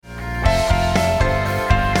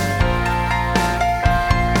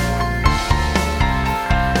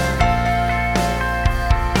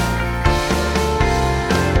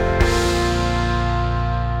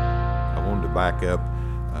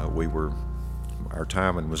our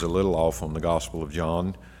timing was a little off on the Gospel of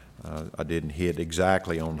John. I didn't hit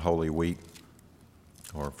exactly on Holy Week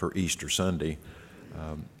or for Easter Sunday,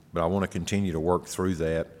 but I want to continue to work through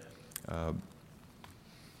that.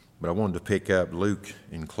 But I wanted to pick up, Luke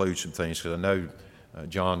includes some things, because I know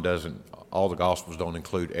John doesn't, all the Gospels don't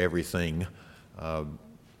include everything.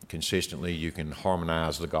 Consistently, you can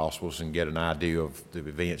harmonize the Gospels and get an idea of the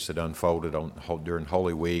events that unfolded during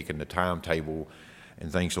Holy Week and the timetable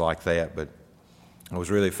and things like that. But I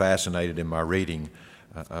was really fascinated in my reading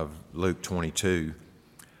of Luke 22,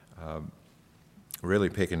 really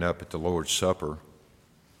picking up at the Lord's Supper,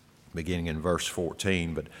 beginning in verse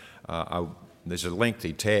 14. But there's a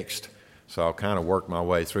lengthy text, so I'll kind of work my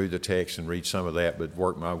way through the text and read some of that, but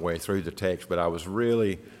work my way through the text. But I was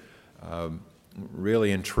really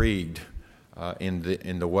intrigued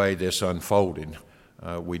in the way this unfolded.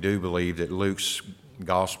 We do believe that Luke's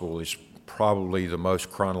gospel is probably the most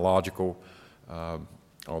chronological,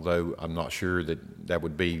 although I'm not sure that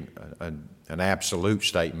would be an absolute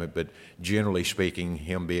statement, but generally speaking,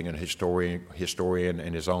 him being a historian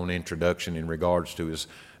and his own introduction in regards to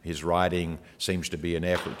his writing seems to be an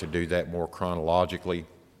effort to do that more chronologically.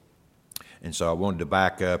 And so I wanted to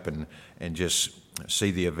back up and just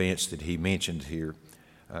see the events that he mentioned here.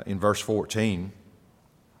 In verse 14,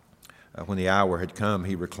 when the hour had come,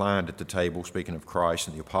 he reclined at the table, speaking of Christ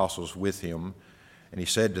and the apostles with him, and he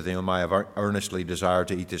said to them, I have earnestly desired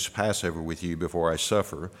to eat this Passover with you before I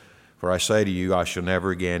suffer, for I say to you, I shall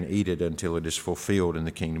never again eat it until it is fulfilled in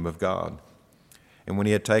the kingdom of God. And when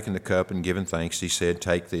he had taken the cup and given thanks, he said,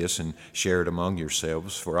 Take this and share it among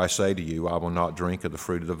yourselves, for I say to you, I will not drink of the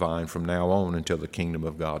fruit of the vine from now on until the kingdom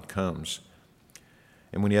of God comes.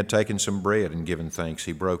 And when he had taken some bread and given thanks,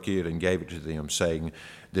 he broke it and gave it to them, saying,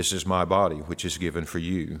 This is my body, which is given for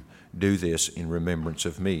you. Do this in remembrance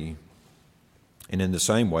of me. And in the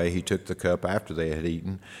same way he took the cup after they had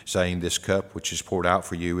eaten, saying, This cup which is poured out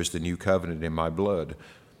for you is the new covenant in my blood.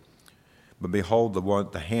 But behold,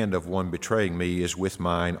 the hand of one betraying me is with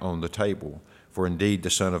mine on the table. For indeed the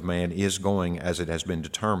Son of Man is going as it has been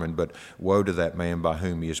determined, but woe to that man by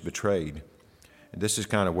whom he is betrayed. And this is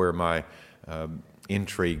kind of where my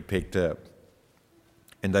intrigue picked up.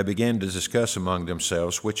 And they began to discuss among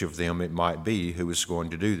themselves which of them it might be who was going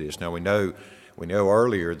to do this. Now we know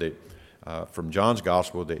earlier that from John's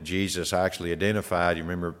gospel that Jesus actually identified. You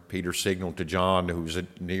remember Peter signaled to John, who was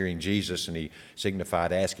nearing Jesus, and he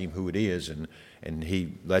signified, ask him who it is, and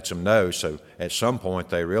he lets them know. So at some point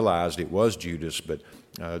they realized it was Judas, but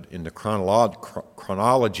in the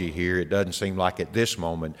chronology here, it doesn't seem like at this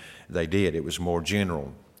moment they did. It was more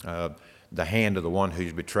general. The hand of the one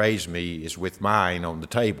who betrays me is with mine on the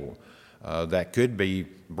table. That could be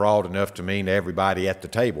broad enough to mean everybody at the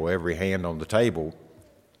table, every hand on the table.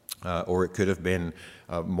 Or it could have been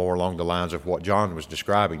more along the lines of what John was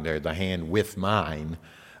describing there. The hand with mine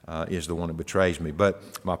is the one that betrays me.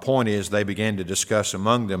 But my point is they began to discuss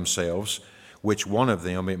among themselves which one of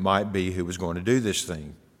them it might be who was going to do this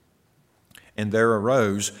thing. And there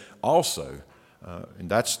arose also, and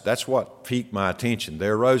that's what piqued my attention.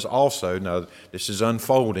 There arose also, now this is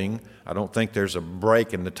unfolding. I don't think there's a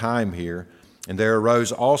break in the time here. And there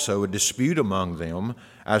arose also a dispute among them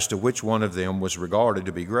as to which one of them was regarded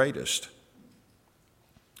to be greatest.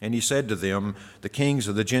 And he said to them, The kings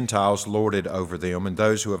of the Gentiles lord it over them, and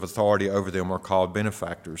those who have authority over them are called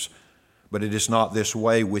benefactors. But it is not this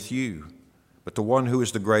way with you. But the one who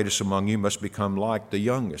is the greatest among you must become like the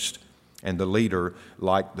youngest, and the leader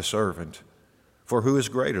like the servant. For who is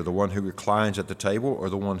greater, the one who reclines at the table or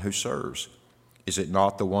the one who serves? Is it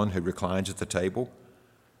not the one who reclines at the table?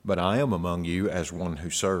 But I am among you as one who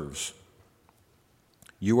serves.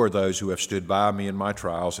 You are those who have stood by me in my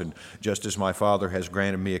trials, and just as my Father has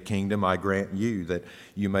granted me a kingdom, I grant you that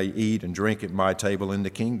you may eat and drink at my table in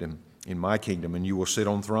my kingdom, and you will sit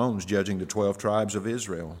on thrones judging the 12 tribes of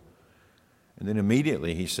Israel. And then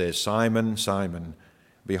immediately he says, Simon, Simon,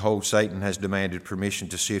 behold, Satan has demanded permission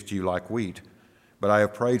to sift you like wheat. But I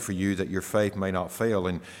have prayed for you that your faith may not fail,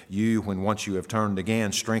 and you, when once you have turned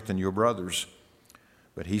again, strengthen your brothers.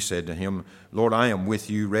 But he said to him, Lord, I am with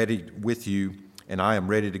you, and I am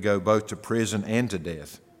ready to go both to prison and to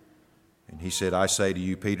death. And he said, I say to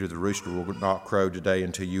you, Peter, the rooster will not crow today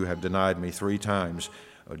until you have denied me 3 times,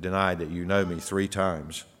 or denied that you know me 3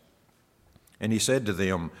 times. And he said to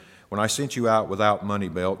them, When I sent you out without money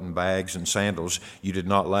belt and bags and sandals, you did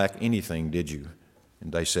not lack anything, did you?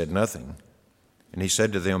 And they said, Nothing. And he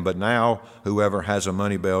said to them, But now whoever has a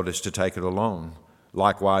money belt is to take it alone.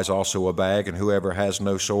 Likewise also a bag, and whoever has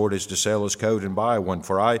no sword is to sell his coat and buy one.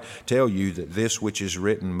 For I tell you that this which is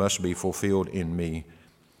written must be fulfilled in me.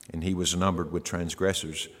 And he was numbered with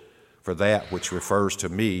transgressors. For that which refers to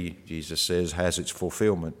me, Jesus says, has its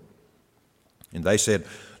fulfillment. And they said,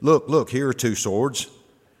 Look, here are 2 swords.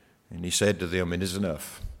 And he said to them, It is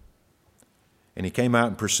enough. And he came out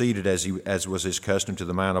and proceeded as was his custom to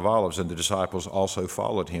the Mount of Olives, and the disciples also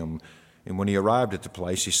followed him. And when he arrived at the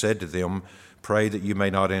place, he said to them, Pray that you may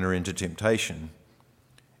not enter into temptation.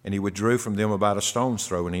 And he withdrew from them about a stone's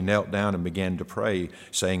throw, and he knelt down and began to pray,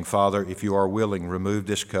 saying, Father, if you are willing, remove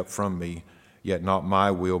this cup from me, yet not my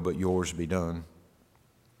will, but yours be done.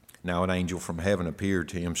 Now an angel from heaven appeared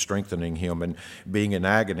to him, strengthening him, and being in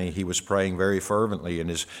agony, he was praying very fervently, and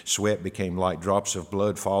his sweat became like drops of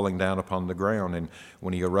blood falling down upon the ground. And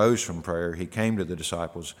when he arose from prayer, he came to the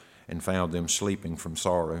disciples and found them sleeping from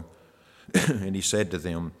sorrow. And he said to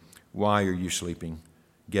them, Why are you sleeping?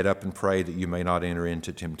 Get up and pray that you may not enter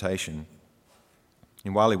into temptation.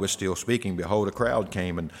 And while he was still speaking, behold, a crowd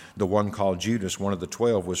came, and the one called Judas, one of the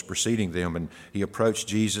 12, was preceding them, and he approached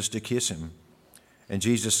Jesus to kiss him. And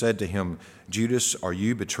Jesus said to him, Judas, are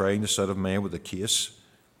you betraying the Son of Man with a kiss?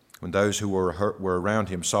 When those who were around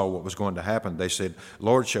him saw what was going to happen, they said,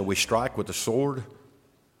 Lord, shall we strike with the sword?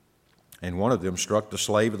 And one of them struck the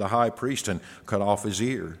slave of the high priest and cut off his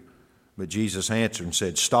ear. But Jesus answered and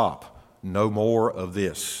said, Stop, no more of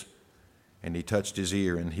this. And he touched his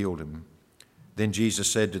ear and healed him. Then Jesus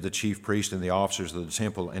said to the chief priests and the officers of the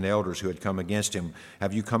temple and elders who had come against him,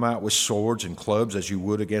 Have you come out with swords and clubs as you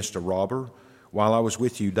would against a robber? While I was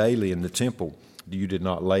with you daily in the temple, you did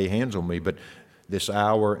not lay hands on me, but this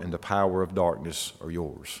hour and the power of darkness are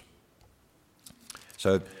yours.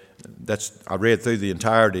 So I read through the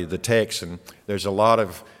entirety of the text, and there's a lot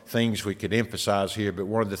of things we could emphasize here, but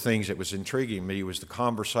one of the things that was intriguing me was the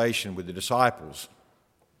conversation with the disciples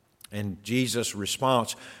and Jesus'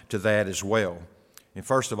 response to that as well. And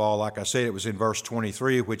first of all, like I said, it was in verse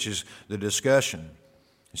 23, which is the discussion.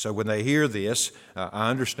 So when they hear this, I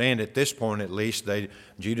understand at this point at least,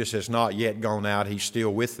 Judas has not yet gone out. He's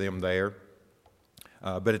still with them there.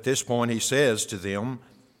 But at this point he says to them,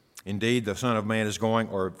 Indeed, the Son of Man is going,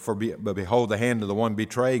 but behold, the hand of the one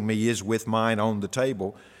betraying me is with mine on the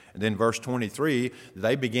table. And then verse 23,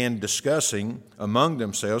 they began discussing among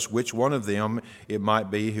themselves which one of them it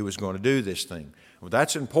might be who was going to do this thing. Well,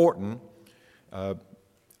 that's important. An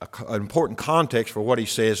important context for what he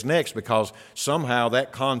says next, because somehow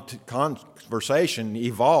that conversation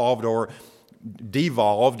evolved or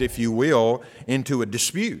devolved, if you will, into a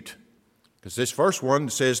dispute. Because this first one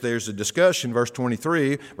says there's a discussion, verse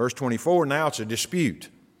 23, verse 24, now it's a dispute.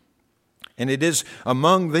 And it is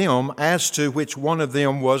among them as to which one of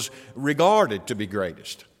them was regarded to be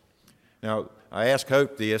greatest. Now, I ask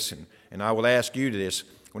Hope this, and I will ask you this.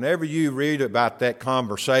 Whenever you read about that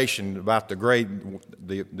conversation about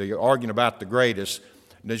the argument about the greatest,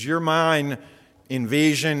 does your mind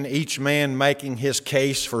envision each man making his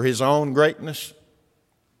case for his own greatness?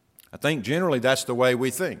 I think generally that's the way we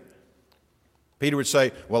think. Peter would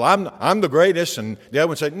say, well, I'm the greatest, and the other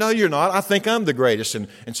would say, no, you're not. I think I'm the greatest. And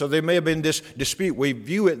so there may have been this dispute. We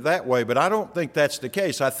view it that way, but I don't think that's the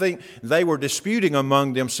case. I think they were disputing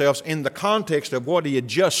among themselves in the context of what he had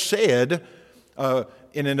just said,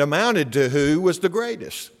 and it amounted to who was the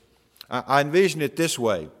greatest. I envision it this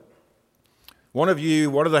way. One of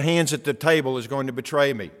the hands at the table is going to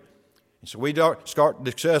betray me. And so we start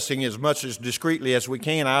discussing as much as discreetly as we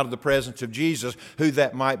can out of the presence of Jesus who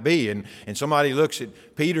that might be. And somebody looks at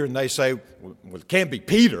Peter and they say, well, it can't be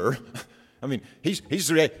Peter. I mean,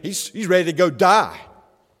 he's ready to go die.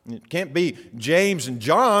 It can't be James and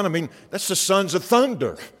John. I mean, that's the sons of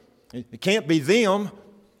thunder. It can't be them.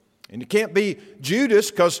 And it can't be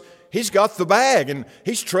Judas because he's got the bag and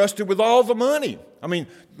he's trusted with all the money. I mean,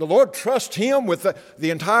 the Lord trusts him with the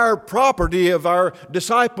entire property of our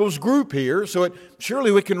disciples group here, so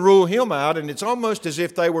surely we can rule him out. And it's almost as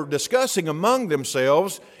if they were discussing among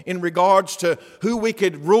themselves in regards to who we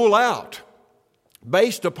could rule out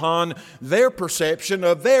based upon their perception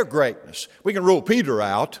of their greatness. We can rule Peter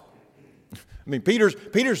out. I mean,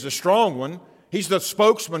 Peter's the strong one. He's the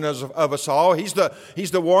spokesman of us all. He's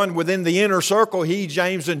the one within the inner circle, he,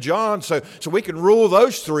 James, and John. So we can rule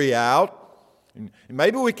those three out. And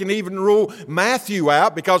maybe we can even rule Matthew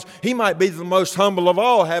out because he might be the most humble of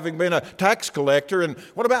all, having been a tax collector. And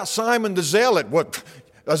what about Simon the Zealot? What,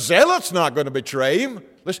 a zealot's not going to betray him.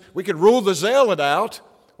 We could rule the zealot out.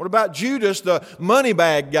 What about Judas, the money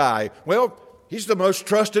bag guy? Well, he's the most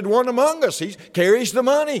trusted one among us. He carries the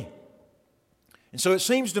money. And so it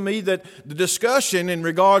seems to me that the discussion in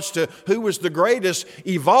regards to who was the greatest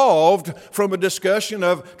evolved from a discussion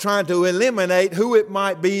of trying to eliminate who it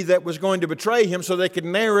might be that was going to betray him so they could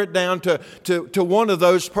narrow it down to one of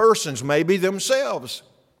those persons, maybe themselves.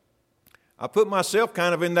 I put myself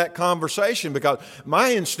kind of in that conversation because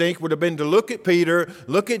my instinct would have been to look at Peter,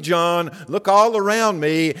 look at John, look all around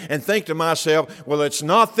me and think to myself, well, it's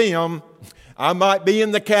not them. I might be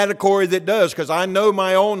in the category that does because I know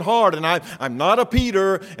my own heart, and I'm not a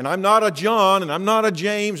Peter, and I'm not a John, and I'm not a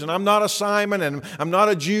James, and I'm not a Simon, and I'm not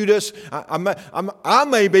a Judas. I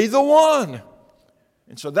may be the one.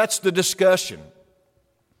 And so that's the discussion.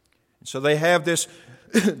 And so they have this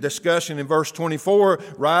discussion in verse 24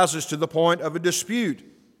 rises to the point of a dispute.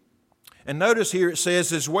 And notice here it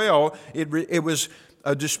says as well, it was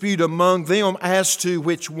a dispute among them as to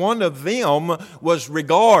which one of them was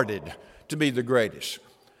regarded to be the greatest.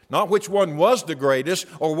 Not which one was the greatest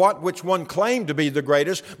or which one claimed to be the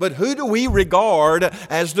greatest, but who do we regard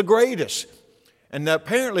as the greatest? And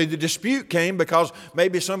apparently the dispute came because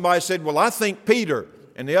maybe somebody said, well, I think Peter.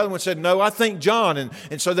 And the other one said, no, I think John.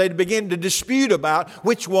 And so they began to dispute about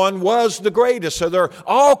which one was the greatest. So they're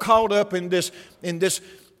all caught up in this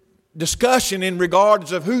discussion in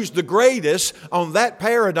regards of who's the greatest on that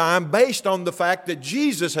paradigm based on the fact that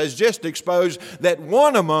Jesus has just exposed that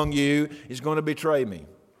one among you is going to betray me.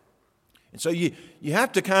 And so you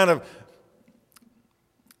have to kind of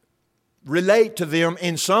relate to them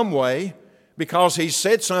in some way, because he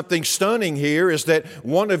said something stunning here, is that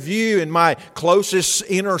one of you in my closest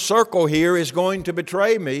inner circle here is going to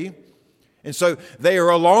betray me. And so they are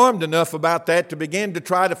alarmed enough about that to begin to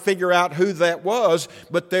try to figure out who that was,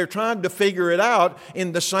 but they're trying to figure it out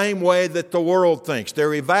in the same way that the world thinks.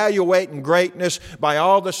 They're evaluating greatness by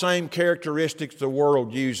all the same characteristics the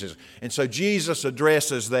world uses. And so Jesus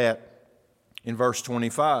addresses that in verse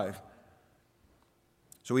 25.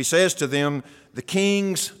 So he says to them, the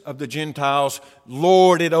kings of the Gentiles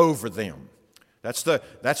lord it over them. That's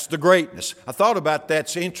the greatness. I thought about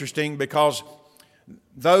that's interesting because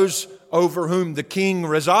those over whom the king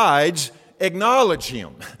resides acknowledge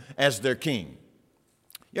him as their king.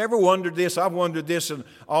 You ever wondered this? I've wondered this in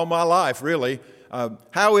all my life, really.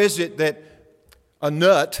 How is it that a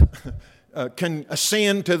nut can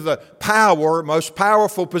ascend to the most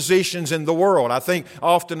powerful positions in the world? I think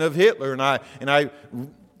often of Hitler, and I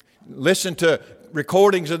listen to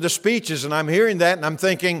recordings of the speeches, and I'm hearing that, and I'm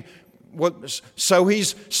thinking, so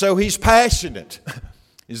he's passionate.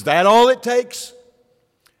 Is that all it takes?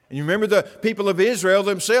 And you remember the people of Israel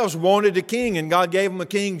themselves wanted a king, and God gave them a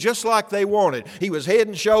king just like they wanted. He was head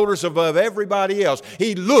and shoulders above everybody else.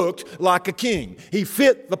 He looked like a king. He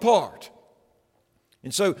fit the part.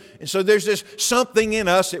 And so there's this something in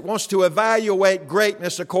us that wants to evaluate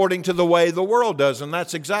greatness according to the way the world does. And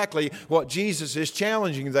that's exactly what Jesus is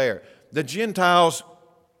challenging there. The Gentiles,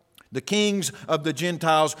 the kings of the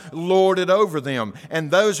Gentiles, lord it over them. And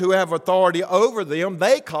those who have authority over them,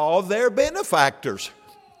 they call their benefactors.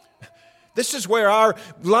 This is where our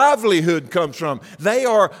livelihood comes from. They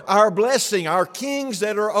are our blessing. Our kings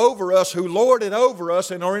that are over us, who lord it over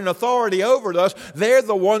us and are in authority over us, they're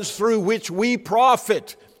the ones through which we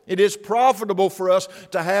profit. It is profitable for us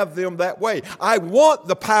to have them that way. I want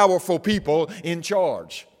the powerful people in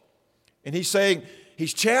charge. And he's saying,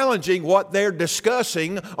 he's challenging what they're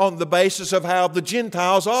discussing on the basis of how the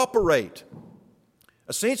Gentiles operate.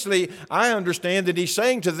 Essentially, I understand that he's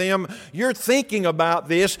saying to them, you're thinking about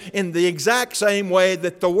this in the exact same way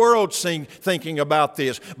that the world's thinking about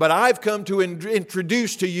this. But I've come to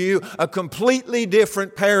introduce to you a completely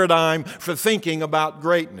different paradigm for thinking about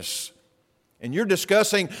greatness. And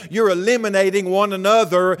you're eliminating one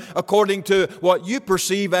another according to what you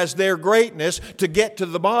perceive as their greatness to get to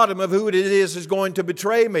the bottom of who it is going to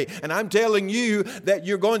betray me. And I'm telling you that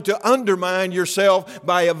you're going to undermine yourself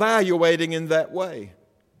by evaluating in that way.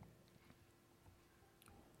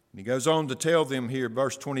 He goes on to tell them here,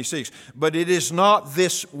 verse 26, but it is not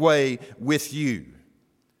this way with you.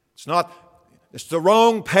 It's the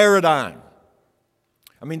wrong paradigm.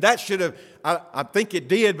 I mean, that should have, I think it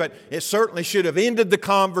did, but it certainly should have ended the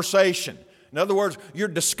conversation. In other words, you're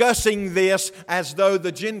discussing this as though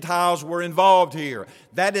the Gentiles were involved here.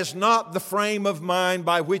 That is not the frame of mind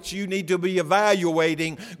by which you need to be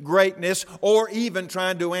evaluating greatness or even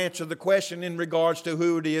trying to answer the question in regards to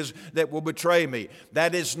who it is that will betray me.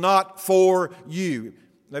 That is not for you.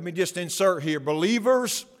 Let me just insert here,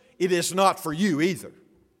 believers, it is not for you either.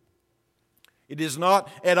 It is not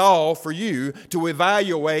at all for you to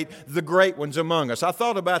evaluate the great ones among us. I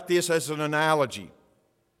thought about this as an analogy.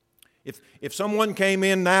 If someone came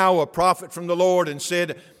in now, a prophet from the Lord, and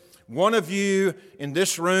said, one of you in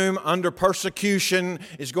this room under persecution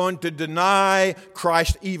is going to deny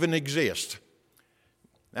Christ even exists.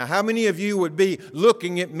 Now, how many of you would be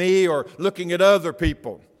looking at me or looking at other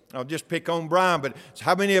people? I'll just pick on Brian, but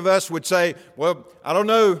how many of us would say, well, I don't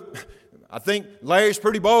know. I think Larry's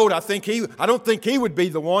pretty bold. I don't think he would be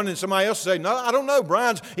the one. And somebody else say, no, I don't know.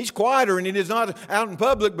 He's quieter and he is not out in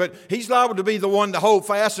public, but he's liable to be the one to hold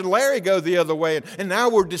fast and Larry go the other way. And now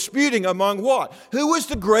we're disputing among what? Who is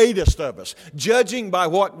the greatest of us, judging by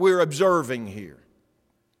what we're observing here.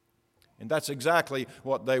 And that's exactly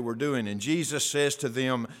what they were doing. And Jesus says to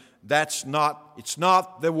them, it's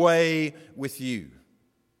not the way with you.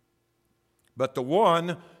 But the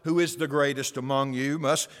one who is the greatest among you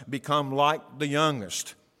must become like the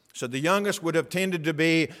youngest. So the youngest would have tended to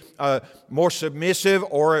be more submissive,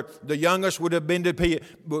 or the youngest would have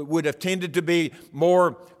tended to be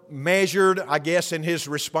more measured, I guess, in his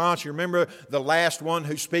response. You remember the last one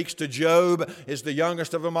who speaks to Job is the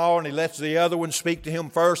youngest of them all, and he lets the other one speak to him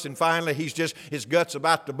first, and finally his gut's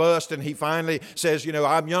about to bust, and he finally says,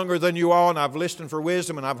 I'm younger than you all, and I've listened for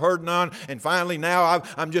wisdom, and I've heard none, and finally now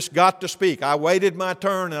I'm just got to speak. I waited my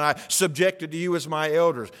turn, and I subjected to you as my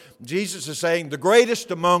elders. Jesus is saying the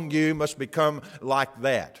greatest among you must become like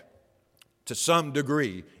that. To some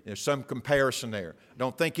degree, there's some comparison there.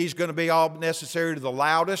 Don't think he's going to be all necessarily the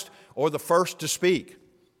loudest or the first to speak.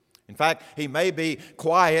 In fact, he may be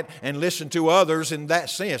quiet and listen to others in that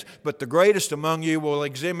sense, but the greatest among you will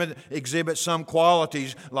exhibit some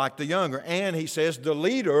qualities like the younger. And he says, the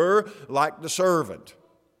leader like the servant.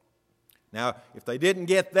 Now, if they didn't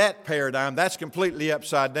get that paradigm, that's completely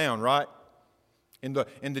upside down, right? In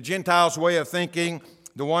the Gentiles' way of thinking,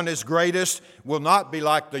 the one that's greatest will not be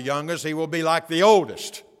like the youngest. He will be like the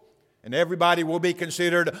oldest. And everybody will be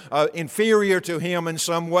considered inferior to him in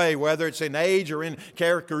some way, whether it's in age or in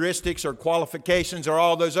characteristics or qualifications or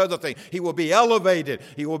all those other things. He will be elevated.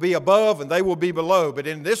 He will be above and they will be below. But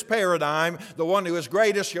in this paradigm, the one who is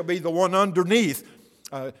greatest shall be the one underneath,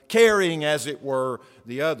 carrying, as it were,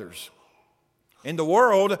 the others. In the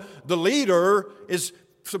world, the leader is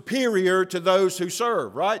superior to those who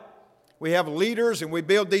serve, right? We have leaders and we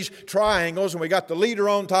build these triangles and we got the leader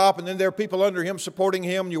on top and then there are people under him supporting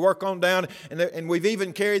him. You work on down and we've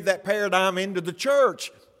even carried that paradigm into the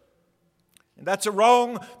church. And that's a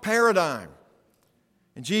wrong paradigm.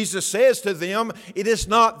 And Jesus says to them, it is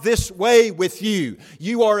not this way with you.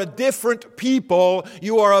 You are a different people.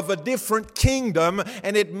 You are of a different kingdom,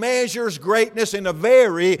 and it measures greatness in a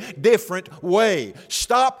very different way.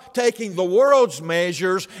 Stop taking the world's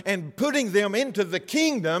measures and putting them into the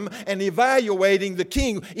kingdom and evaluating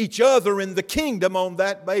each other in the kingdom on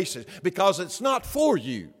that basis, because it's not for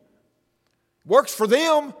you. Works for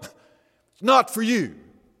them, it's not for you.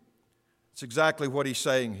 It's exactly what he's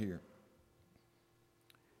saying here.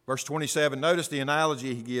 Verse 27, notice the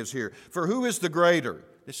analogy he gives here. For who is the greater?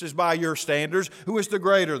 This is by your standards. Who is the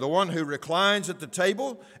greater? The one who reclines at the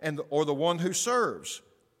table or the one who serves?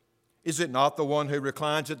 Is it not the one who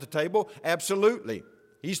reclines at the table? Absolutely.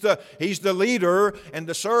 He's the leader and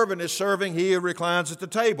the servant is serving. He who reclines at the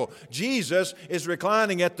table. Jesus is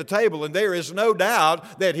reclining at the table, and there is no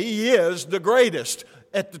doubt that he is the greatest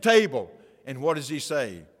at the table. And what does he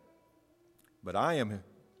say? But I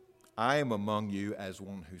am among you as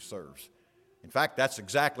one who serves. In fact, that's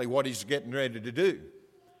exactly what he's getting ready to do.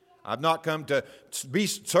 I've not come to be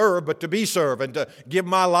served, but to be served and to give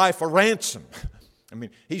my life a ransom. I mean,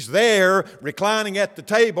 he's there reclining at the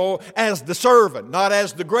table as the servant, not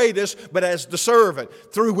as the greatest, but as the servant,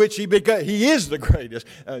 through which he is the greatest.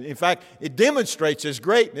 In fact, it demonstrates his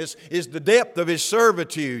greatness is the depth of his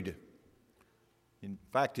servitude. In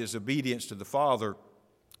fact, his obedience to the Father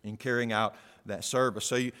in carrying out that service.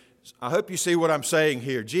 So I hope you see what I'm saying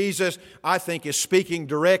here. Jesus, I think, is speaking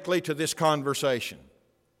directly to this conversation.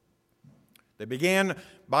 They began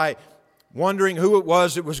by wondering who it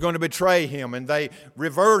was that was going to betray him, and they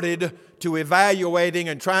reverted to evaluating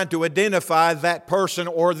and trying to identify that person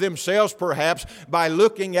or themselves perhaps by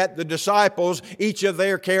looking at the disciples, each of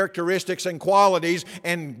their characteristics and qualities,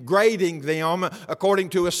 and grading them according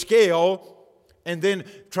to a scale, and then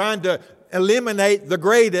trying to eliminate the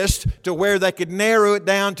greatest to where they could narrow it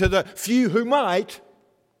down to the few who might.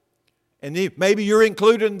 And maybe you're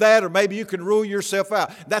included in that, or maybe you can rule yourself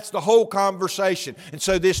out. That's the whole conversation. And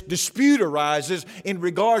so this dispute arises in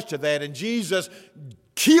regards to that. And Jesus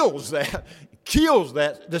kills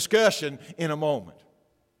that discussion in a moment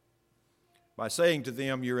by saying to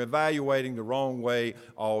them, you're evaluating the wrong way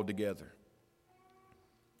altogether.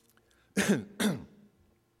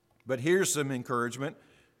 But here's some encouragement.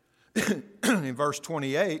 In verse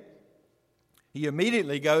 28, he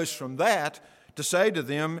immediately goes from that to say to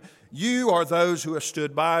them, you are those who have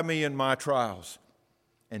stood by me in my trials.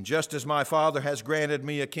 And just as my Father has granted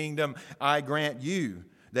me a kingdom, I grant you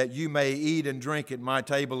that you may eat and drink at my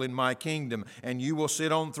table in my kingdom, and you will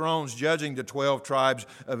sit on thrones judging the 12 tribes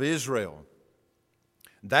of Israel.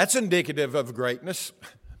 That's indicative of greatness.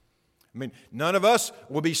 I mean, none of us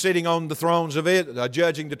will be sitting on the thrones of it,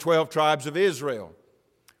 judging the 12 tribes of Israel.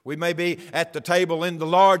 We may be at the table in the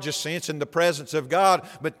largest sense in the presence of God,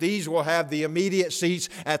 but these will have the immediate seats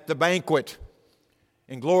at the banquet.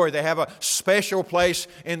 In glory, they have a special place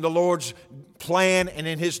in the Lord's plan and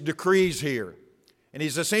in His decrees here. And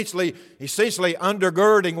He's essentially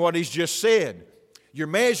undergirding what He's just said. You're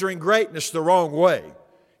measuring greatness the wrong way.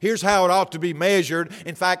 Here's how it ought to be measured.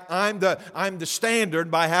 In fact, I'm the standard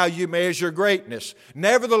by how you measure greatness.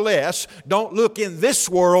 Nevertheless, don't look in this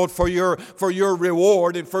world for your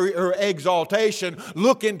reward and for your exaltation.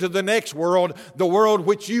 Look into the next world, the world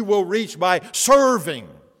which you will reach by serving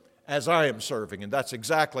as I am serving. And that's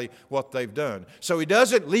exactly what they've done. So He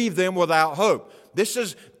doesn't leave them without hope.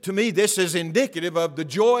 To me, this is indicative of the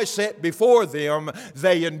joy set before them.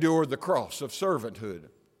 They endure the cross of servanthood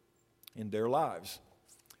in their lives.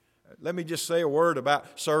 Let me just say a word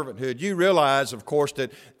about servanthood. You realize, of course,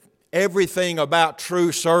 that everything about true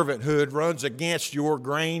servanthood runs against your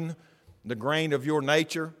grain, the grain of your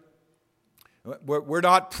nature. We're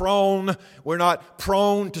not prone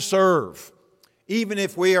to serve. Even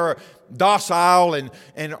if we are docile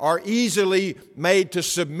and are easily made to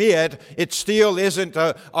submit, it still isn't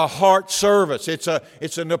a heart service.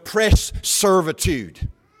 It's an oppressed servitude.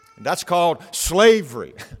 And that's called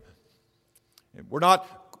slavery. We're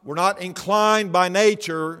not inclined by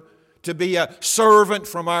nature to be a servant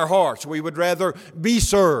from our hearts. We would rather be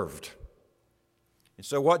served. And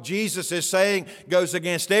so what Jesus is saying goes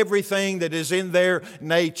against everything that is in their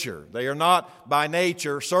nature. They are not by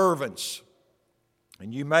nature servants.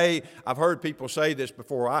 And I've heard people say this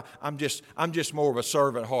before, I'm just more of a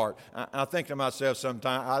servant heart. I think to myself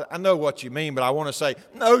sometimes, I know what you mean, but I want to say,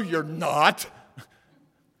 no, you're not.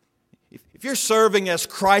 If you're serving as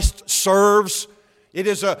Christ serves, it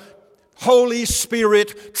is a Holy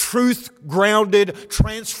Spirit, truth-grounded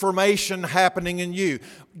transformation happening in you.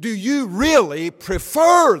 Do you really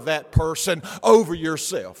prefer that person over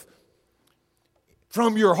yourself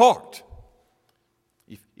from your heart?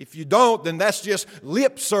 If you don't, then that's just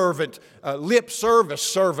lip service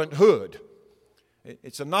servanthood.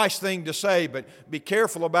 It's a nice thing to say, but be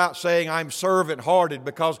careful about saying I'm servant-hearted,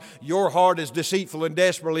 because your heart is deceitful and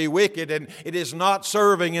desperately wicked, and it is not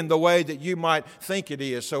serving in the way that you might think it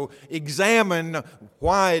is. So examine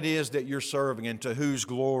why it is that you're serving and to whose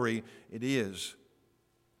glory it is.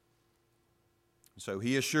 So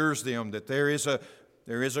He assures them that there is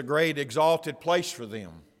a great exalted place for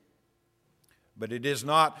them. But it is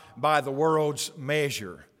not by the world's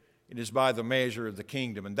measure. It is by the measure of the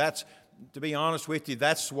kingdom. And that's, to be honest with you,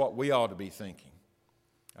 that's what we ought to be thinking.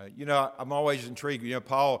 I'm always intrigued.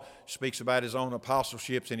 Paul speaks about his own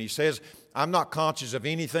apostleships, and he says, I'm not conscious of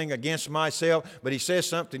anything against myself, but he says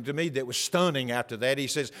something to me that was stunning after that. He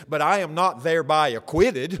says, but I am not thereby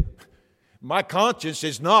acquitted. My conscience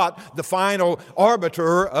is not the final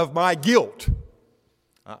arbiter of my guilt.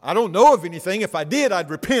 I don't know of anything. If I did, I'd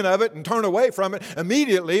repent of it and turn away from it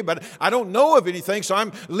immediately, but I don't know of anything, so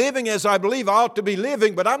I'm living as I believe I ought to be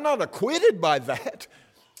living, but I'm not acquitted by that.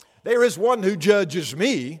 There is one who judges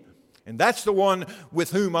me, and that's the one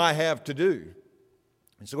with whom I have to do.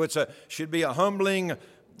 And so it should be a humbling,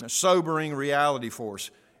 sobering reality for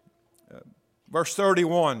us. Verse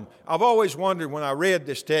 31, I've always wondered when I read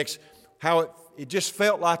this text how it just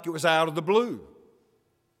felt like it was out of the blue.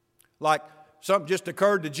 Like something just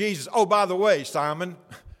occurred to Jesus. Oh, by the way, Simon.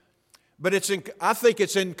 But I think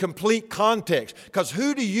it's in complete context. Because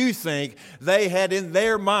who do you think they had in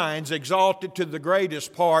their minds exalted to the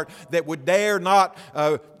greatest part that would dare not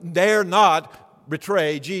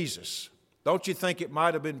betray Jesus? Don't you think it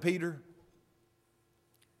might have been Peter?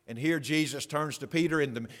 And here Jesus turns to Peter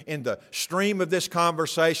in the stream of this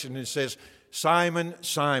conversation and says, Simon,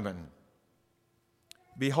 Simon,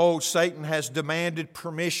 behold, Satan has demanded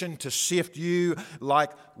permission to sift you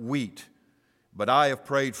like wheat. But I have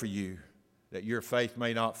prayed for you, that your faith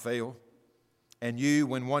may not fail. And you,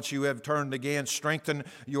 when once you have turned again, strengthen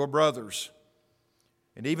your brothers.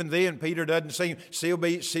 And even then, Peter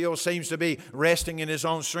still seems to be resting in his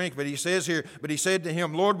own strength. But he says here, but he said to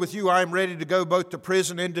him, Lord, with you I am ready to go both to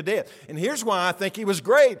prison and to death. And here's why I think he was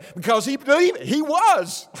great, because he believed it. He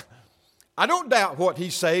was. I don't doubt what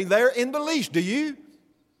he's saying there in the least. Do you?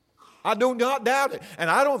 I do not doubt it. And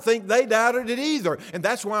I don't think they doubted it either. And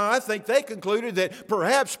that's why I think they concluded that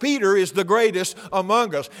perhaps Peter is the greatest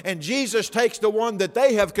among us. And Jesus takes the one that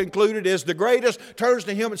they have concluded is the greatest, turns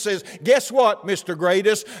to him and says, guess what, Mr.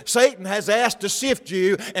 Greatest? Satan has asked to sift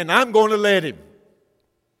you, and I'm going to let him.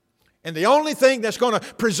 And the only thing that's going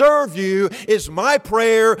to preserve you is my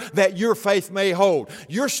prayer that your faith may hold.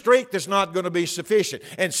 Your strength is not going to be sufficient.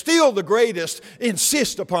 And still the greatest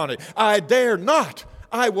insist upon it. I dare not.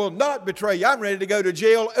 I will not betray you. I'm ready to go to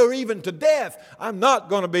jail or even to death. I'm not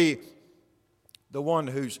going to be the one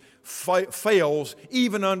who fails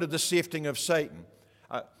even under the sifting of Satan.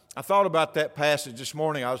 I thought about that passage this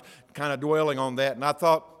morning. I was kind of dwelling on that, and I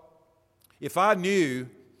thought, if I knew,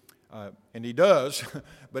 and he does,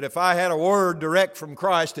 but if I had a word direct from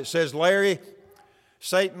Christ that says, Larry,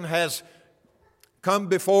 Satan has come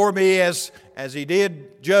before me as he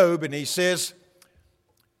did Job, and he says,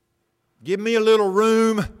 give me a little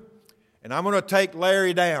room, and I'm going to take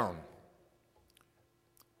Larry down.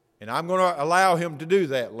 And I'm going to allow him to do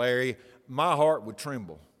that, Larry. My heart would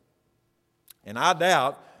tremble. And I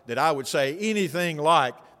doubt that I would say anything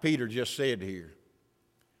like Peter just said here.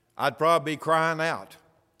 I'd probably be crying out.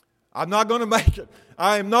 I'm not going to make it.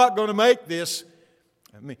 I am not going to make this.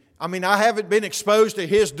 I mean, I haven't been exposed to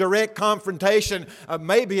his direct confrontation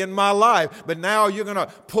maybe in my life, but now you're going to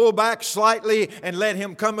pull back slightly and let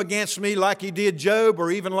him come against me like he did Job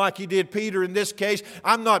or even like he did Peter in this case.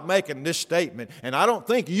 I'm not making this statement, and I don't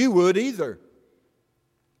think you would either.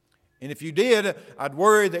 And if you did, I'd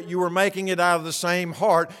worry that you were making it out of the same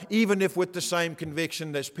heart, even if with the same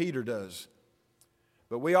conviction as Peter does.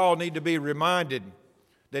 But we all need to be reminded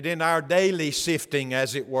that in our daily sifting,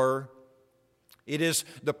 as it were, it is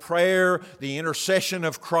the prayer, the intercession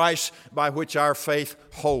of Christ by which our faith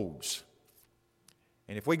holds.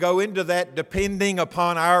 And if we go into that depending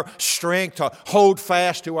upon our strength to hold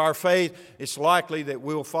fast to our faith, it's likely that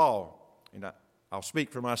we'll fall. And I'll speak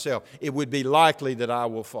for myself. It would be likely that I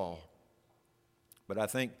will fall. But I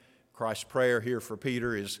think Christ's prayer here for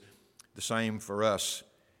Peter is the same for us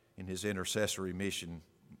in his intercessory ministry.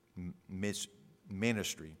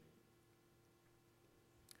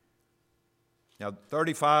 Now,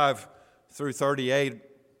 35 through 38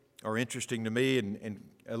 are interesting to me and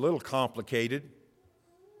a little complicated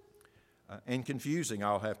and confusing,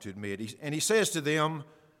 I'll have to admit. He says to them,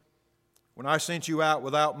 when I sent you out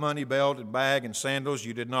without money, belt, and bag, and sandals,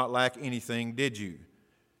 you did not lack anything, did you?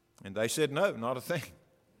 And they said, no, not a thing.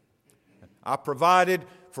 I provided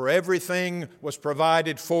for everything was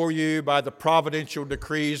provided for you by the providential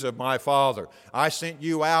decrees of my Father. I sent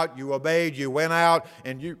you out, you obeyed, you went out,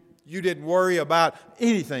 and you didn't worry about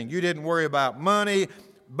anything. You didn't worry about money,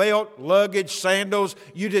 belt, luggage, sandals.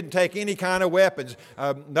 You didn't take any kind of weapons.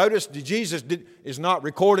 Notice Jesus is not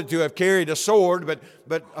recorded to have carried a sword,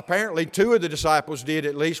 but apparently two of the disciples did,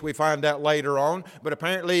 at least. We find out later on. But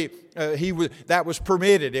apparently that was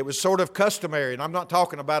permitted. It was sort of customary. And I'm not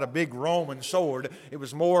talking about a big Roman sword. It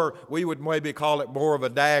was more, we would maybe call it more of a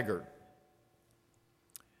dagger.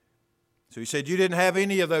 So he said, you didn't have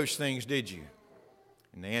any of those things, did you?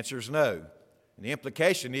 And the answer is no. And the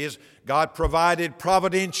implication is God provided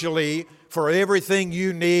providentially for everything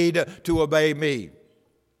you need to obey me.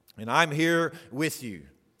 And I'm here with you.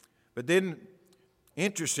 But then,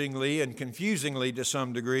 interestingly and confusingly to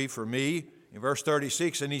some degree for me, in verse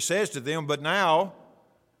 36, and he says to them, but now,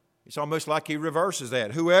 it's almost like he reverses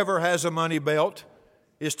that. Whoever has a money belt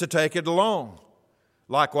is to take it along.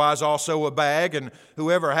 Likewise also a bag, and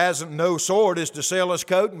whoever hasn't no sword is to sell his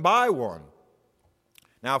coat and buy one.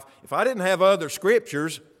 Now, if I didn't have other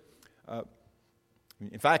scriptures,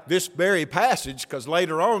 in fact, this very passage, because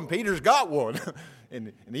later on Peter's got one,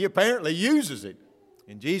 and he apparently uses it.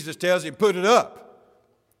 And Jesus tells him, put it up.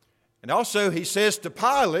 And also he says to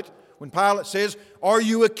Pilate, when Pilate says, are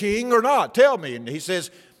you a king or not? Tell me. And he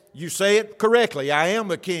says, you say it correctly, I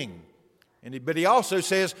am a king. But he also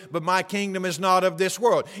says, but my kingdom is not of this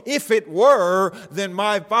world. If it were, then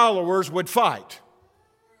my followers would fight.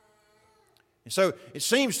 And so it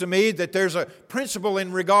seems to me that there's a principle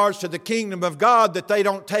in regards to the kingdom of God that they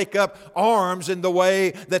don't take up arms in the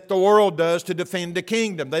way that the world does to defend the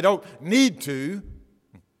kingdom. They don't need to.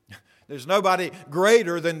 There's nobody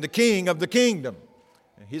greater than the king of the kingdom.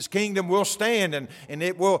 His kingdom will stand and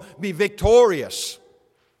it will be victorious.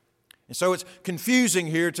 And so it's confusing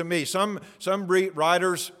here to me. Some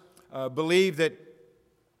writers believe that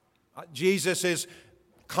Jesus is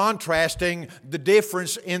contrasting the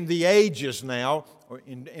difference in the ages now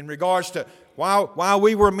in regards to while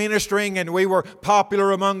we were ministering and we were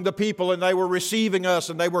popular among the people and they were receiving us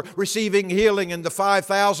and they were receiving healing and the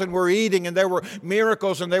 5,000 were eating and there were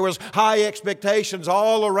miracles and there was high expectations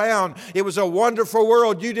all around. It was a wonderful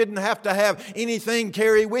world. You didn't have to have anything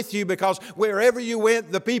carry with you because wherever you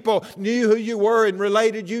went, the people knew who you were and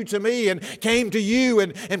related you to me and came to you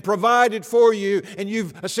and provided for you, and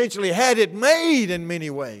you've essentially had it made in many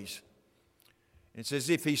ways. It's as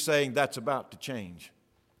if he's saying that's about to change.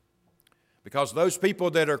 Because those people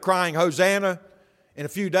that are crying Hosanna in a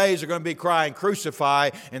few days are going to be crying crucify,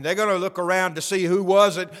 and they're going to look around to see who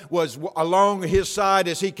was along his side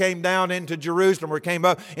as he came down into Jerusalem, or came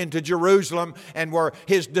up into Jerusalem, and were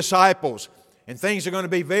his disciples. And things are going to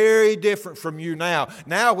be very different from you now.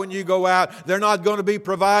 Now when you go out, they're not going to be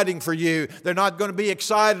providing for you. They're not going to be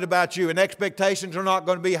excited about you, and expectations are not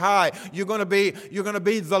going to be high. You're going to be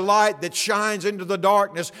the light that shines into the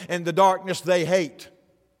darkness, and the darkness they hate.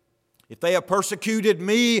 If they have persecuted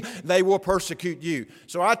me, they will persecute you.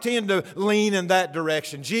 So I tend to lean in that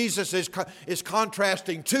direction. Jesus is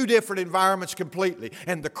contrasting two different environments completely,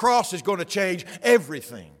 and the cross is going to change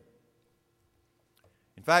everything.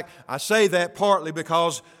 In fact, I say that partly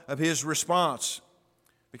because of his response.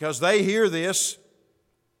 Because they hear this,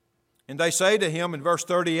 and they say to him in verse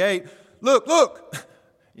 38, look.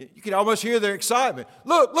 You can almost hear their excitement.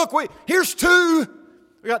 Look, here's two.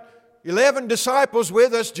 We got 11 disciples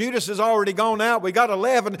with us. Judas has already gone out. We got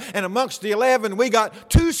 11, and amongst the 11, we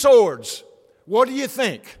got 2 swords. What do you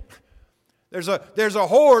think? There's a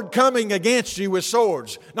horde coming against you with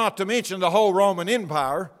swords, not to mention the whole Roman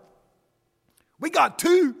Empire. We got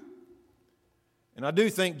 2. And I do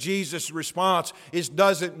think Jesus' response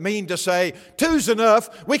doesn't mean to say, 2's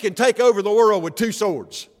enough, we can take over the world with 2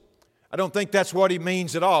 swords. I don't think that's what he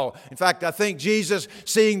means at all. In fact, I think Jesus,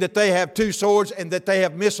 seeing that they have 2 swords and that they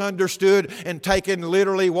have misunderstood and taken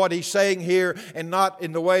literally what he's saying here, and not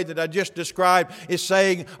in the way that I just described, is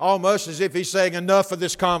saying almost as if he's saying, enough of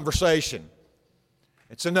this conversation.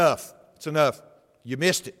 It's enough. It's enough. You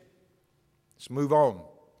missed it. Let's move on.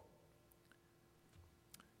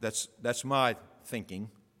 That's my thinking.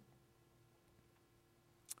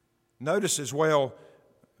 Notice as well,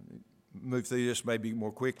 move through this maybe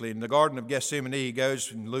more quickly. In the Garden of Gethsemane, he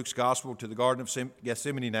goes in Luke's Gospel to the Garden of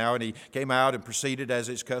Gethsemane now, and he came out and proceeded, as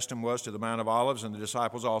his custom was, to the Mount of Olives, and the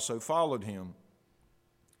disciples also followed him.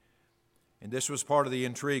 And this was part of the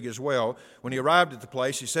intrigue as well. When he arrived at the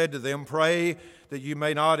place, he said to them, "Pray that you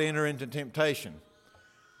may not enter into temptation."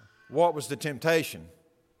 What was the temptation?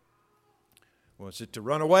 Was it to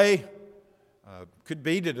run away? Could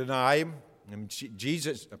be to deny him. And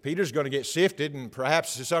Peter's going to get sifted, and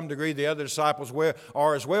perhaps to some degree the other disciples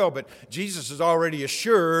are as well. But Jesus is already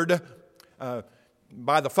assured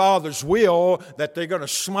by the Father's will that they're going to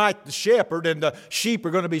smite the shepherd and the sheep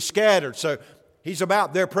are going to be scattered. So he's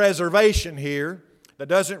about their preservation here. That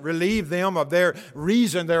doesn't relieve them of their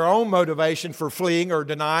reason, their own motivation for fleeing or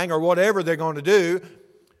denying or whatever they're going to do.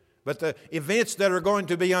 But the events that are going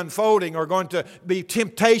to be unfolding are going to be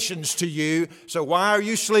temptations to you. So why are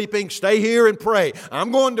you sleeping? Stay here and pray.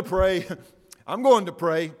 I'm going to pray. I'm going to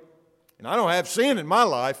pray. And I don't have sin in my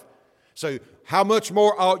life. So how much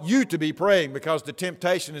more ought you to be praying, because the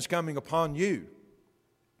temptation is coming upon you?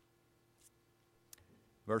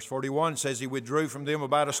 Verse 41 says he withdrew from them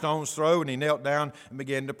about a stone's throw, and he knelt down and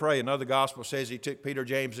began to pray. Another gospel says he took Peter,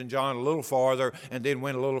 James, and John a little farther and then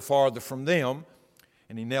went a little farther from them.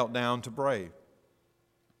 And he knelt down to pray.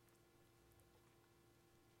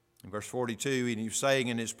 In verse 42, and he was saying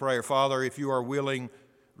in his prayer, "Father, if you are willing,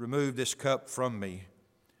 remove this cup from me.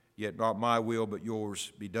 Yet not my will, but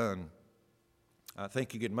yours be done." I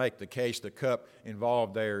think you could make the case the cup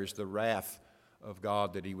involved there is the wrath of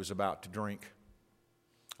God that he was about to drink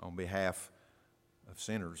on behalf of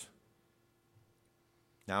sinners.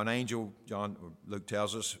 Now an angel, Luke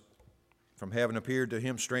tells us, from heaven appeared to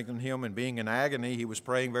him, strengthened him, and being in agony, he was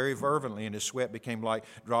praying very fervently, and his sweat became like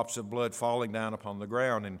drops of blood falling down upon the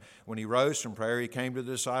ground. And when he rose from prayer, he came to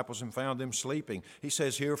the disciples and found them sleeping. He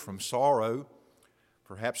says here from sorrow,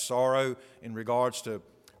 perhaps sorrow in regards to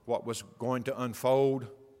what was going to unfold,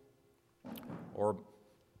 or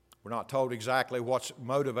we're not told exactly what's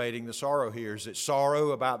motivating the sorrow here. Is it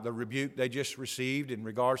sorrow about the rebuke they just received in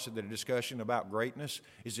regards to the discussion about greatness?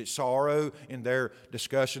 Is it sorrow in their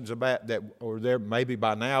discussions about that, or their maybe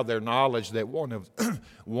by now their knowledge that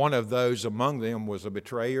one of those among them was a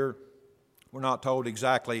betrayer? We're not told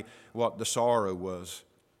exactly what the sorrow was,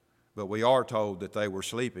 but we are told that they were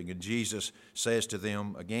sleeping. And Jesus says to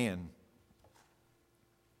them again,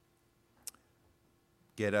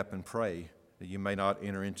 "Get up and pray, that you may not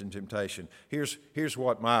enter into temptation." Here's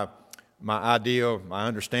what my idea, my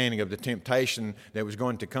understanding of the temptation that was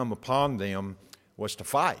going to come upon them was to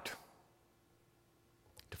fight.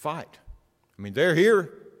 To fight. I mean, they're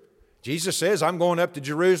here. Jesus says, "I'm going up to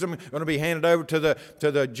Jerusalem, going to be handed over to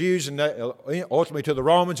the Jews and ultimately to the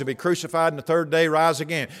Romans, and be crucified, and the third day rise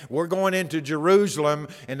again." We're going into Jerusalem,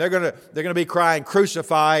 and they're going to be crying,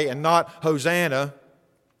 "Crucify," and not "Hosanna."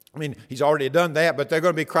 I mean, he's already done that, but they're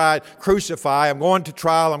going to be crying, "Crucify. I'm going to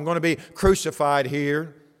trial. I'm going to be crucified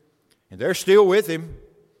here." And they're still with him.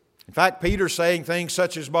 In fact, Peter's saying things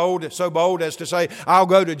so bold as to say, I'll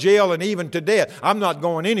go to jail and even to death. I'm not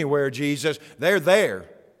going anywhere, Jesus. They're there.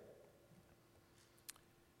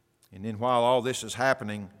 And then while all this is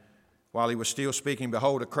happening, while he was still speaking,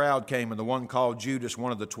 behold, a crowd came, and the one called Judas,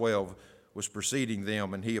 one of the 12, was preceding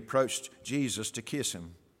them, and he approached Jesus to kiss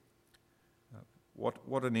him.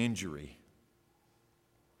 What an injury.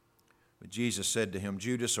 But Jesus said to him,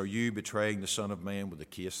 Judas, are you betraying the Son of Man with a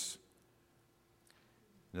kiss?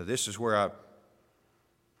 Now this is where I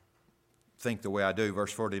think the way I do.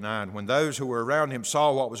 Verse 49, when those who were around him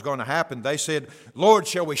saw what was going to happen, they said, Lord,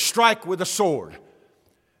 shall we strike with a sword?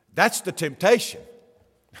 That's the temptation.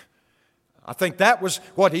 I think that was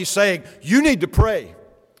what he's saying. You need to pray.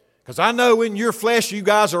 Because I know in your flesh you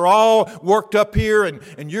guys are all worked up here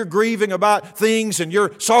and you're grieving about things and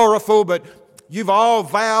you're sorrowful, but you've all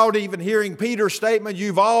vowed, even hearing Peter's statement,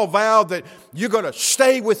 you've all vowed that you're going to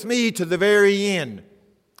stay with me to the very end.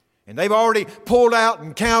 And they've already pulled out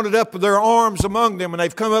and counted up their arms among them, and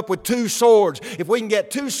they've come up with 2 swords. If we can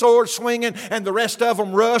get 2 swords swinging and the rest of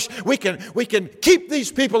them rush, we can keep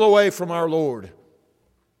these people away from our Lord.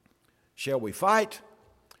 Shall we fight?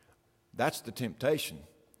 That's the temptation.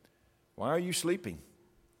 Why are you sleeping?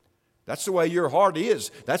 That's the way your heart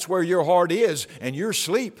is. That's where your heart is, and you're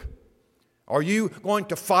asleep. Are you going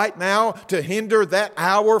to fight now to hinder that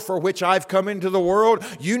hour for which I've come into the world?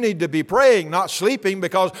 You need to be praying, not sleeping,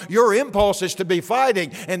 because your impulse is to be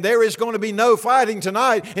fighting, and there is going to be no fighting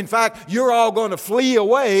tonight. In fact, you're all going to flee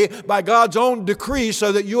away by God's own decree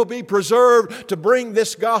so that you'll be preserved to bring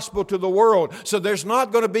this gospel to the world. So there's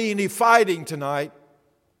not going to be any fighting tonight.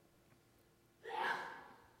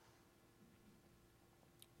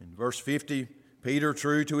 In verse 50, Peter,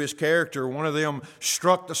 true to his character, one of them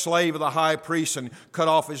struck the slave of the high priest and cut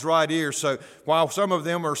off his right ear. So while some of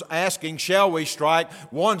them are asking, shall we strike?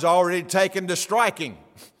 One's already taken to striking.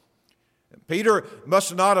 Peter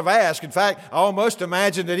must not have asked. In fact, I almost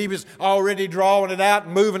imagine that he was already drawing it out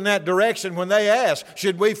and moving that direction when they asked,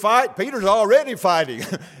 should we fight? Peter's already fighting.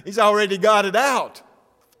 He's already got it out.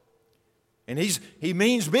 And he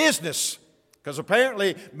means business. Because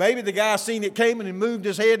apparently, maybe the guy seen it came and moved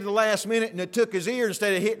his head at the last minute and it took his ear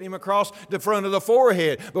instead of hitting him across the front of the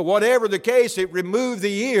forehead. But whatever the case, it removed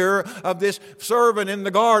the ear of this servant in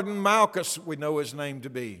the garden, Malchus, we know his name to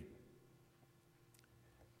be.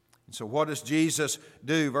 And so what does Jesus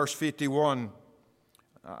do? Verse 51,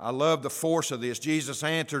 I love the force of this. Jesus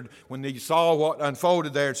answered when he saw what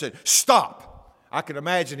unfolded there and said, stop. I can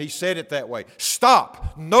imagine he said it that way.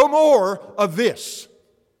 Stop. No more of this.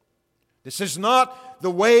 This is not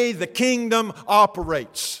the way the kingdom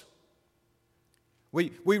operates.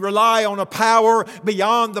 We rely on a power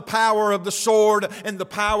beyond the power of the sword and the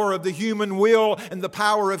power of the human will and the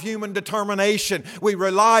power of human determination. We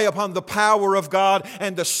rely upon the power of God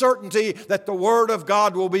and the certainty that the Word of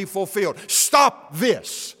God will be fulfilled. Stop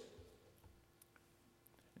this.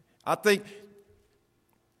 I think,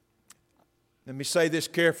 let me say this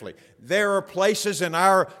carefully. There are places in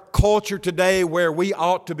our culture today where we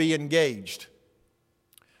ought to be engaged.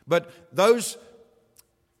 But those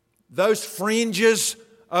fringes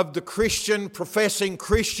of the professing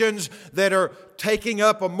Christians that are taking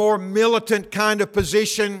up a more militant kind of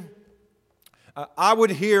position, I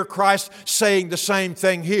would hear Christ saying the same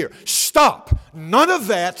thing here. Stop! None of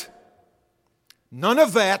that. None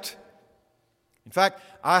of that. In fact,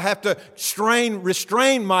 I have to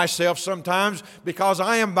restrain myself sometimes because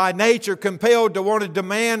I am by nature compelled to want to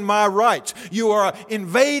demand my rights. You are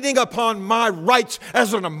invading upon my rights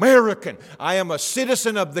as an American. I am a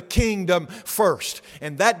citizen of the kingdom first,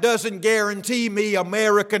 and that doesn't guarantee me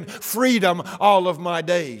American freedom all of my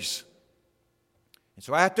days. And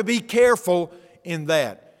so I have to be careful in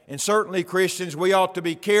that. And certainly, Christians, we ought to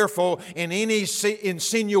be careful in any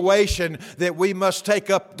insinuation that we must take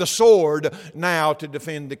up the sword now to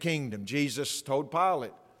defend the kingdom. Jesus told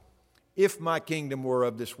Pilate, if my kingdom were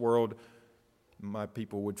of this world, my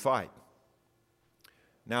people would fight.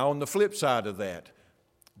 Now, on the flip side of that,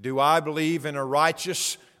 do I believe in a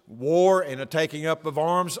righteous war and a taking up of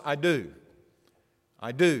arms? I do.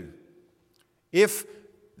 I do. If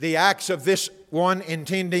the acts of this one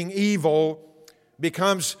intending evil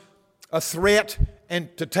becomes a threat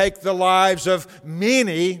and to take the lives of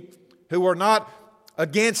many who are not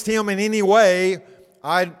against him in any way,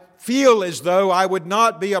 I feel as though I would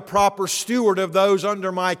not be a proper steward of those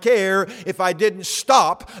under my care if I didn't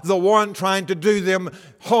stop the one trying to do them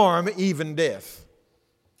harm, even death.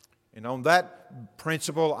 And on that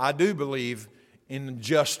principle, I do believe in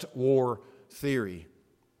just war theory.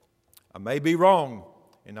 I may be wrong,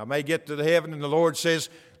 and I may get to the heaven and the Lord says,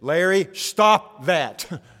 Larry, stop that.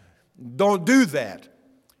 Don't do that.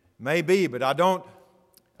 Maybe, but I don't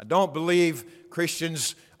believe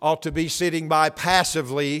Christians ought to be sitting by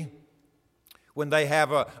passively when they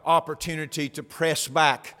have an opportunity to press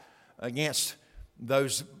back against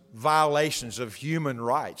those violations of human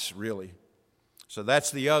rights, really. So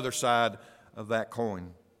that's the other side of that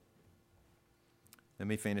coin. Let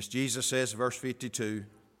me finish. Jesus says, verse 52,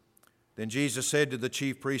 then Jesus said to the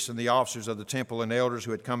chief priests and the officers of the temple and elders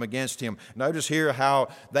who had come against him. Notice here how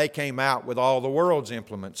they came out with all the world's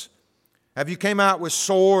implements. Have you came out with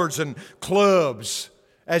swords and clubs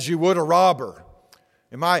as you would a robber?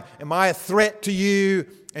 Am I a threat to you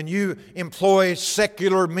and you employ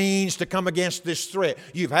secular means to come against this threat?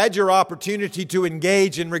 You've had your opportunity to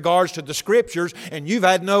engage in regards to the Scriptures and you've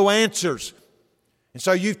had no answers. And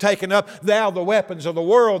so you've taken up thou the weapons of the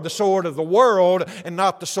world, the sword of the world, and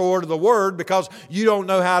not the sword of the Word, because you don't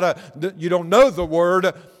know the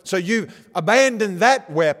Word. So you've abandoned that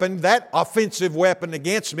weapon, that offensive weapon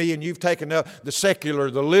against me, and you've taken up the secular,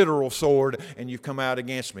 the literal sword, and you've come out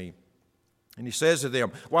against me. And he says to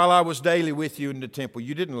them, while I was daily with you in the temple,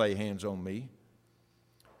 you didn't lay hands on me.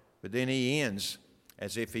 But then he ends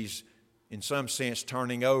as if he's, in some sense,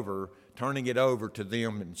 turning it over to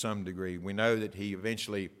them in some degree. We know that he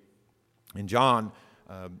eventually, in John,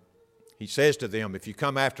 he says to them, if you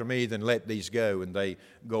come after me, then let these go, and they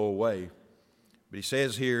go away. But he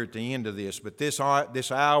says here at the end of this, but this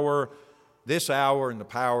hour and the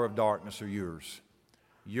power of darkness are yours.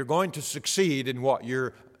 You're going to succeed in what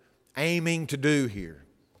you're aiming to do here.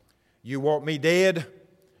 You want me dead,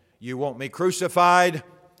 you want me crucified,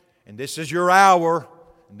 and this is your hour,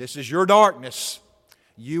 and this is your darkness.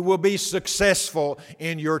 You will be successful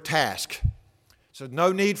in your task. So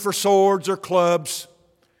no need for swords or clubs.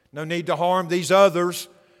 No need to harm these others.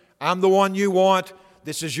 I'm the one you want.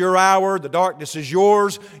 This is your hour. The darkness is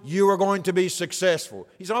yours. You are going to be successful.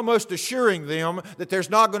 He's almost assuring them that there's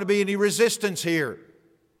not going to be any resistance here.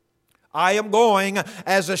 I am going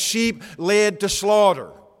as a sheep led to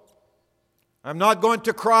slaughter. I'm not going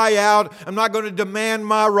to cry out. I'm not going to demand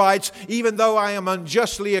my rights. Even though I am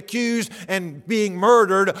unjustly accused and being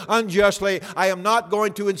murdered unjustly, I am not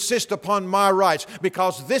going to insist upon my rights,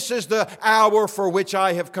 because this is the hour for which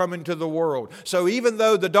I have come into the world. So even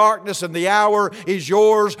though the darkness and the hour is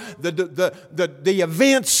yours, the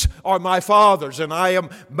events are my Father's, and I am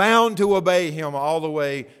bound to obey Him all the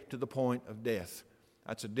way to the point of death.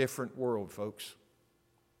 That's a different world, folks.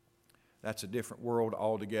 That's a different world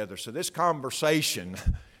altogether. So this conversation,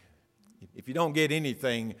 if you don't get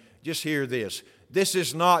anything, just hear this. This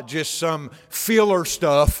is not just some filler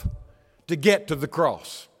stuff to get to the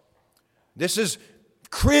cross. This is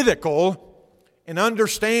critical in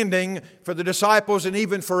understanding for the disciples and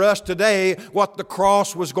even for us today what the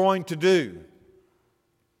cross was going to do.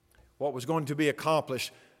 What was going to be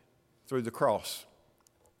accomplished through the cross.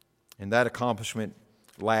 And that accomplishment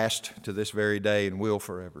lasts to this very day and will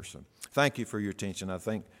forever. So thank you for your attention. I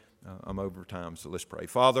think I'm over time, so let's pray.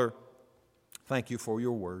 Father, thank you for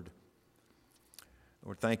your word.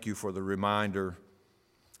 Lord, thank you for the reminder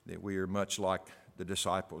that we are much like the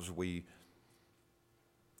disciples. We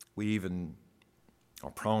even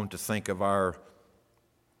are prone to think of our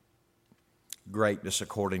greatness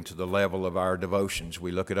according to the level of our devotions.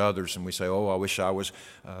 We look at others and we say, oh, I wish I was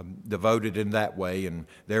devoted in that way, and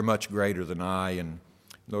they're much greater than I. And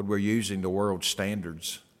Lord, we're using the world's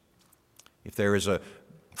standards. If there is a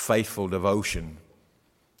faithful devotion,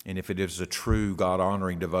 and if it is a true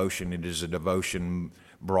God-honoring devotion, it is a devotion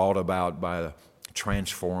brought about by a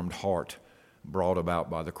transformed heart, brought about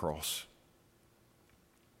by the cross.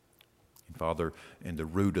 And Father, and the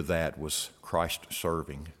root of that was Christ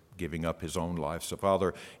serving, giving up His own life. So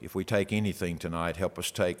Father, if we take anything tonight, help us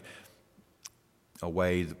take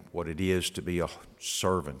away what it is to be a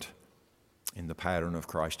servant in the pattern of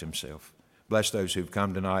Christ Himself. Bless those who've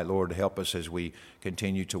come tonight, Lord. Help us as we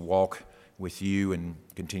continue to walk with You and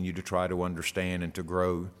continue to try to understand and to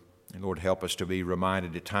grow. And Lord, help us to be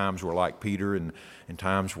reminded at times we're like Peter, and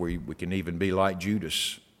times we can even be like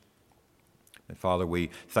Judas. And Father, we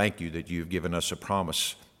thank You that You've given us a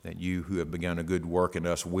promise that You who have begun a good work in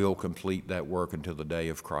us will complete that work until the day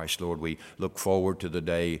of Christ. Lord, we look forward to the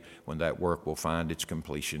day when that work will find its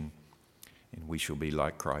completion and we shall be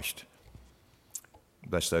like Christ.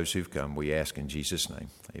 Bless those who've come, we ask in Jesus' name.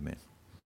 Amen.